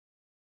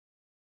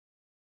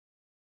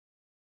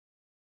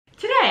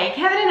Today,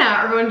 Kevin and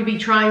I are going to be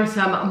trying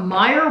some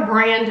Meijer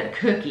brand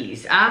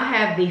cookies. I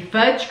have the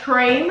fudge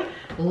crème,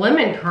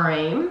 lemon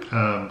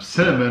crème,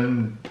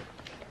 cinnamon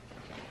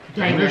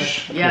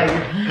Danish, yeah,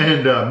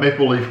 and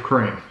maple leaf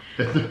crème.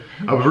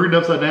 I was reading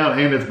upside down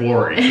and it's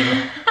blurry.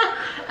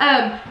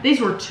 So.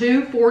 These were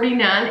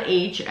 $2.49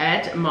 each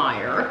at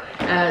Meijer.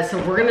 So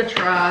we're gonna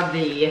try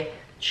the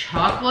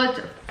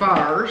chocolate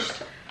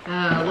first.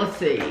 Let's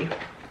see.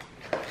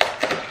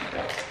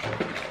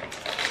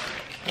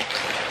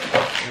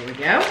 There we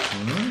go.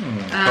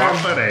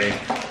 Chocolate.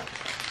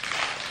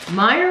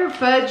 Meijer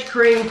Fudge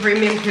Crème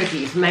Premium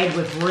Cookies, made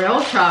with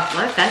real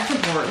chocolate. That's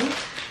important.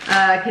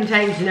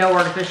 Contains no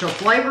artificial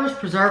flavors,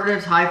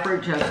 preservatives, high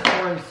fructose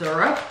corn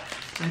syrup.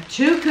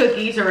 2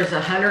 cookies are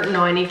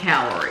 190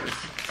 calories.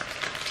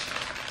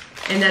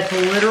 And that's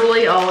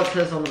literally all it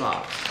says on the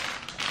box.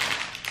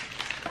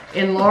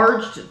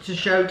 Enlarged to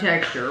show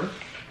texture.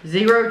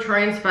 0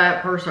 trans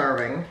fat per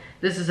serving.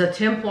 This is a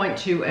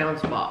 10.2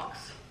 ounce box.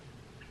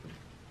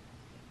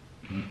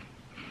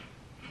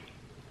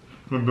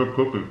 A big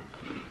cookie.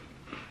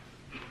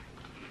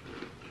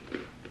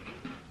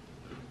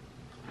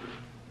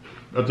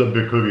 That's a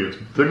big cookie. It's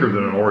thicker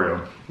than an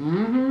Oreo.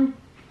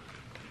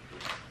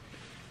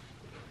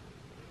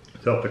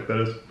 See how thick that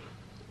is?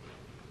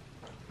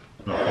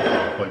 No,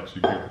 plates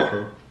you get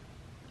the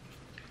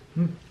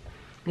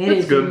It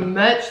is good.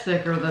 Much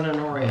thicker than an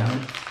Oreo.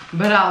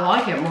 But I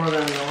like it more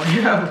than an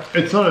Oreo.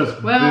 It's not as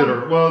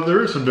bitter. Well,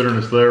 there is some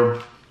bitterness there.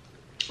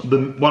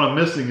 What I'm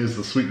missing is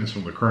the sweetness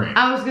from the cream.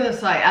 I was gonna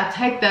say, I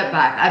take that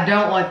back. I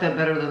don't like that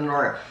better than an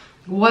Oreo.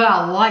 What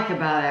I like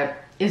about it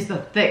is the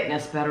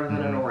thickness better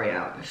than an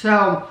Oreo.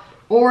 So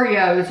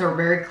Oreos are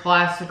very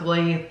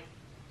classically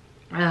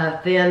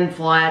thin,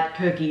 flat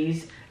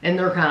cookies, and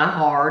they're kind of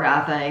hard,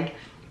 I think.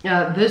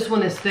 This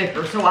one is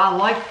thicker, so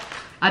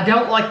I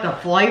don't like the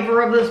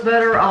flavor of this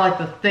better. I like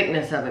the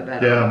thickness of it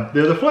better. Yeah,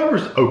 the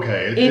flavor's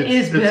okay.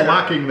 It's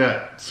lacking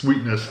that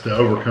sweetness to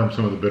overcome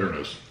some of the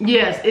bitterness.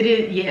 Yes, it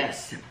is.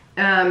 Yes,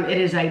 it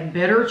is a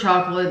bitter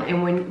chocolate,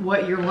 and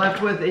what you're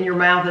left with in your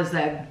mouth is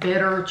that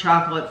bitter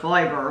chocolate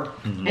flavor.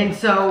 And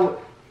so,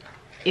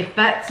 if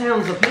that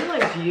sounds appealing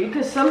to you,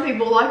 because some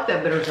people like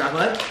that bitter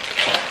chocolate,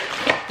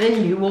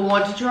 then you will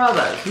want to try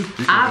those.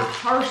 I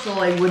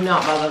personally would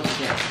not buy those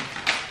again.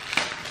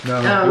 No,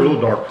 they're a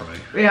little dark for me.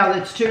 Yeah,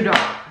 it's too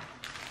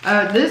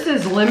dark. This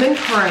is lemon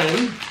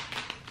crème.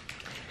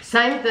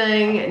 Same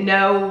thing,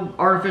 no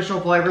artificial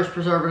flavors,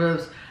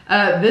 preservatives.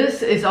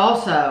 This is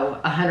also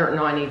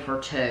 190 for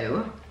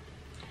 2.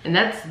 And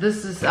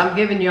I'm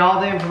giving you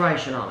all the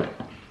information on it.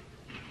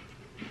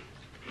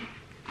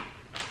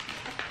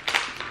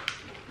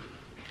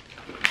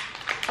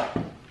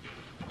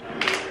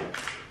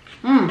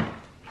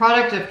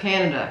 Product of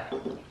Canada.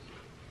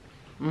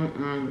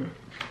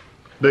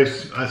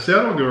 I say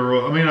I don't get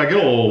I mean, I get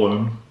a little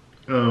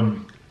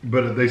lemon,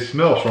 but they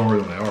smell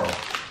stronger than they are.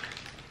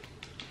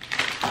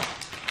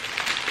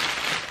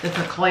 It's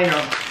a cleaner.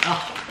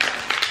 Oh.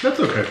 That's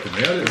okay for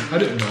me. I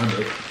didn't mind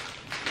it.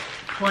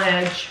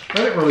 Pledge. I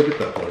didn't really get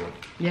that flavor.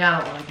 Yeah,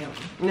 I don't like it.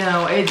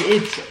 No,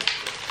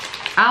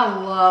 I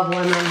love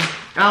lemon.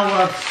 I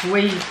love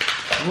sweet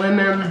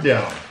lemon.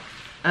 Yeah.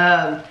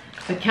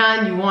 The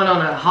kind you want on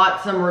a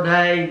hot summer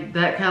day,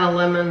 that kind of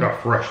lemon.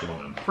 Got fresh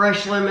lemon.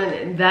 Fresh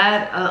lemon,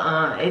 that,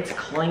 it's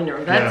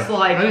cleaner. That's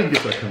like... I didn't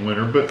get that kind of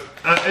winter, but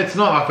it's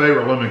not my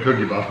favorite lemon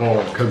cookie by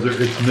far because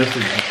it's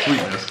missing the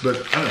sweetness, but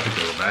I don't think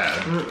they were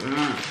bad.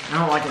 I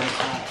don't like them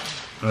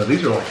at all.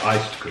 These are like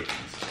iced cookies.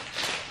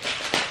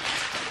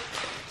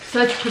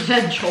 Such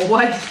potential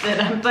wasted,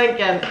 I'm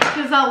thinking,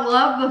 because I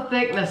love the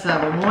thickness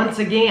of them, once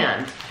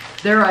again.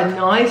 They're a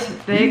nice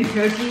thick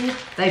cookie.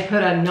 They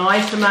put a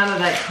nice amount of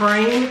that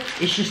cream.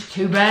 It's just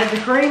too bad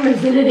the cream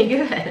isn't any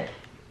good.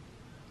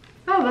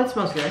 Oh, that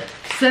smells good.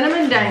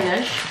 Cinnamon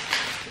Danish,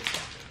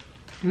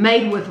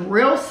 made with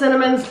real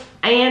cinnamons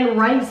and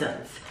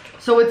raisins.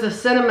 So it's a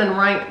cinnamon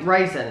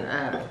raisin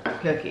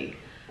cookie.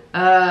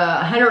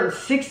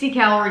 160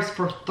 calories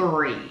for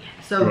 3.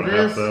 So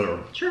this,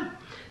 sure.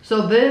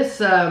 So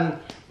this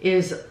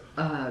is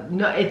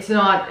no, it's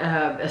not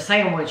a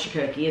sandwich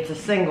cookie. It's a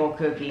single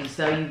cookie,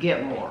 so you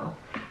get more.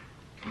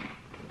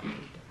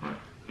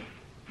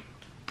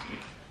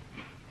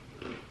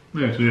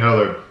 Yeah, see how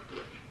they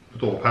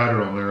put a little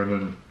pattern on there and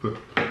then put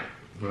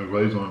the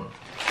glaze on it.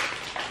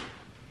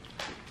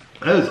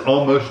 That is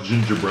almost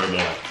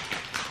gingerbread-like.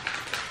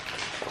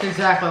 That's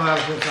exactly what I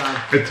was going to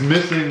say. It's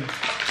missing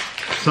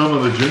some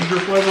of the ginger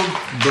flavor,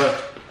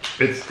 but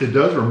it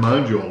does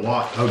remind you a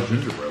lot of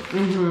gingerbread.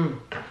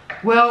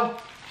 Well,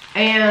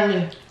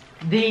 and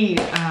the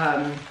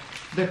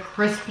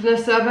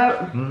crispness of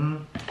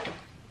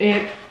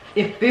it,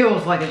 it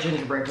feels like a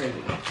gingerbread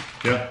cookie.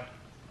 Yeah,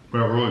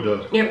 well, it really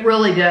does. It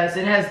really does.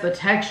 It has the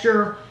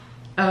texture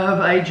of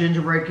a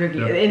gingerbread cookie.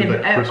 Yeah,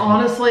 and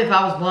honestly, if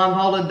I was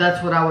blindfolded,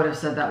 that's what I would have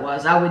said that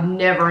was. I would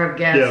never have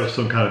guessed. Yeah, it was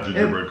some kind of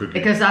gingerbread cookie.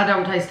 Because I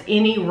don't taste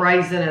any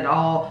raisin at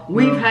all.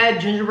 We've had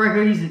gingerbread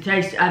cookies that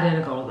taste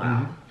identical to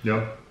that.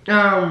 Yep.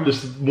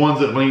 Just ones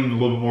that lean a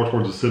little bit more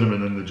towards the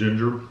cinnamon than the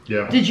ginger.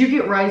 Yeah. Did you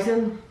get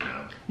raisin?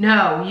 No.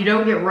 No, you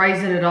don't get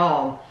raisin at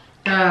all.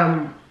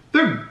 They're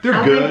I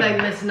good. think they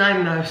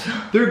misnamed those.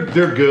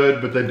 They're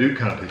good, but they do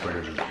kind of taste like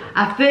a gingerbread.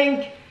 I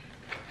think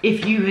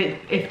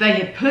if they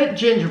had put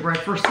gingerbread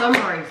for some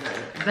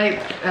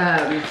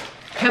reason,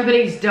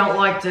 companies don't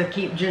like to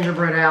keep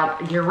gingerbread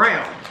out year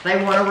round.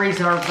 They want to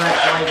reserve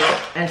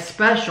that flavor as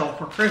special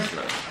for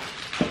Christmas.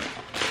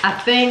 I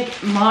think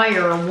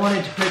Meijer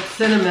wanted to put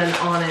cinnamon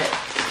on it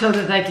so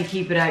that they could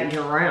keep it out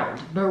year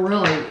round. But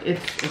really,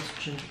 it's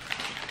gingerbread.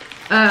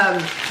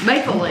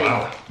 Maple Leaf.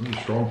 Wow, this is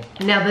strong.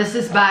 Now this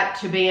is back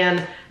to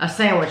being a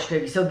sandwich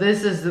cookie. So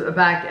this is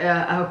back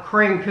a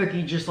cream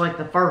cookie just like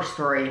the first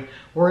three.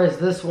 Whereas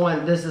this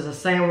is a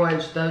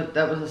sandwich, that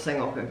was a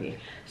single cookie.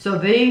 So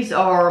these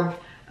are,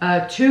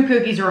 2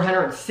 cookies are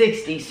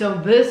 160. So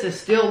this is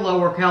still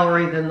lower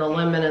calorie than the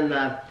lemon and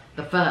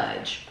the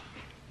fudge.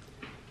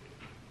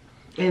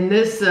 And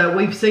this,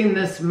 we've seen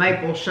this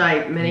maple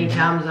shape many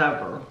times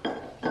over.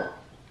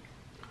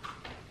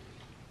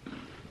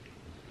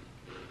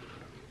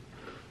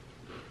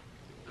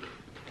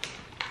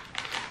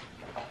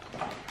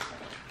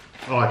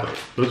 I like those.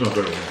 Those are my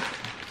favorite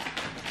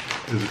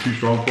ones. Is it too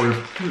strong for you?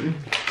 Mm-mm.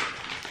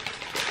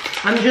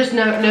 I'm just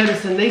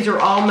noticing these are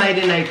all made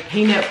in a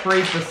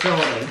peanut-free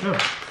facility.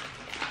 Yeah.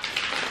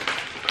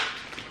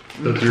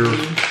 That's yours.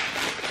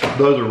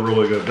 Those are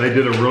really good. They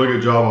did a really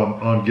good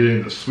job on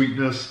getting the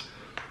sweetness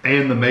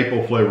and the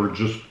maple flavor.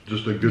 Just a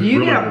good. Do you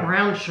really get a good.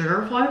 brown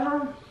sugar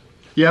flavor?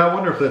 Yeah, I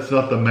wonder if that's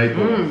not the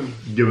maple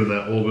giving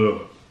that little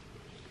bit of.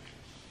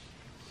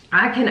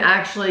 I can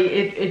actually,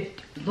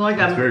 it's like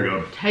That's I'm very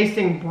good.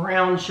 tasting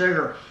brown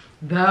sugar.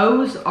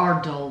 Those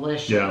are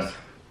delicious.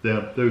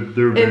 Yeah,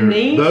 they're And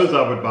these- those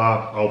I would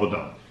buy all the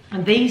time.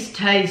 And these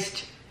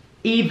taste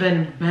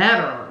even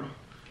better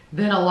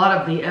than a lot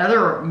of the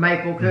other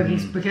maple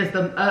cookies because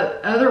the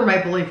other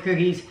maple leaf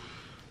cookies,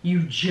 you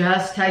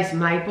just taste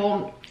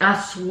maple. I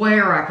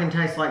swear I can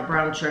taste like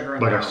brown sugar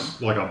in them.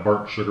 Like a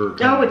burnt sugar.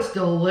 Oh, it's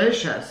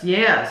delicious.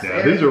 Yes.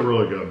 Yeah, these are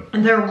really good.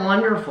 And they're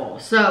wonderful.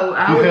 So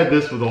If you had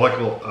this with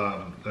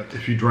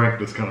if you drank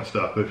this kind of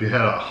stuff, if you had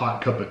a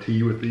hot cup of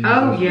tea with these, oh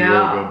those would be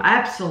yeah, really good.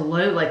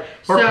 absolutely. Or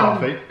So,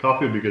 coffee.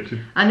 Coffee would be good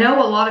too. I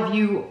know a lot of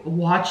you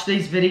watch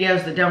these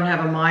videos that don't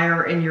have a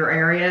Meijer in your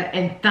area,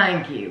 and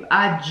thank you.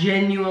 I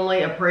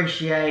genuinely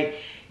appreciate,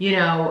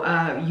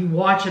 you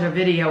watching a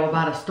video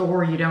about a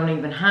store you don't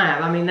even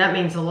have. I mean, that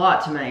means a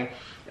lot to me.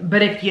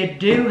 But if you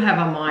do have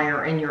a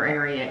Meijer in your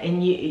area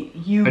and you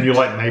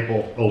like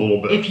maple a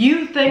little bit. if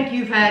you think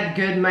you've had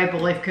good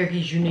maple leaf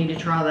cookies, you need to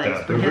try these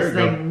Yeah, they're because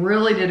very they good.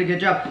 really did a good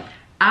job.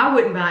 I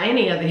wouldn't buy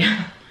any of the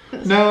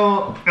others.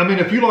 No, I mean,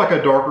 if you like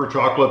a darker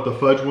chocolate, the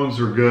fudge ones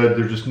are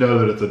good. They just know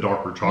that it's a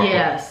darker chocolate.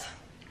 Yes.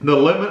 The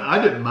lemon,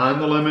 I didn't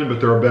mind the lemon, but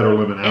they're a better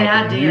lemon out And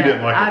I there. did. You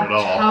didn't like it at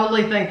all. I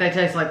totally think they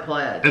taste like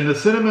Pledge. And the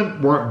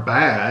cinnamon weren't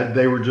bad.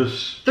 They were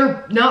just...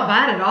 They're not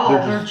bad at all.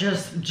 They're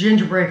just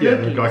gingerbread Yeah,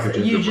 cookies. they're like a You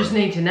gingerbread. just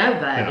need to know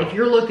that. Yeah. If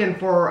you're looking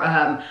for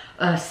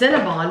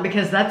Cinnabon,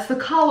 because that's the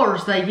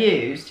colors they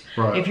used.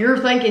 Right. If you're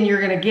thinking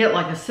you're going to get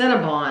like a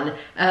Cinnabon,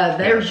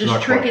 they're it's just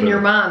not quite tricking your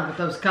that. mind with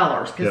those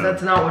colors because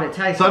that's not what it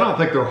tastes So I like. don't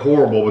think they're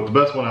horrible, but the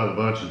best one out of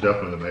the bunch is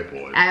definitely the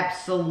maple leaf.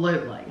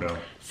 Absolutely. Yeah.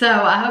 So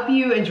I hope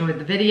you enjoyed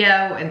the video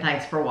and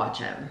thanks for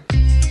watching.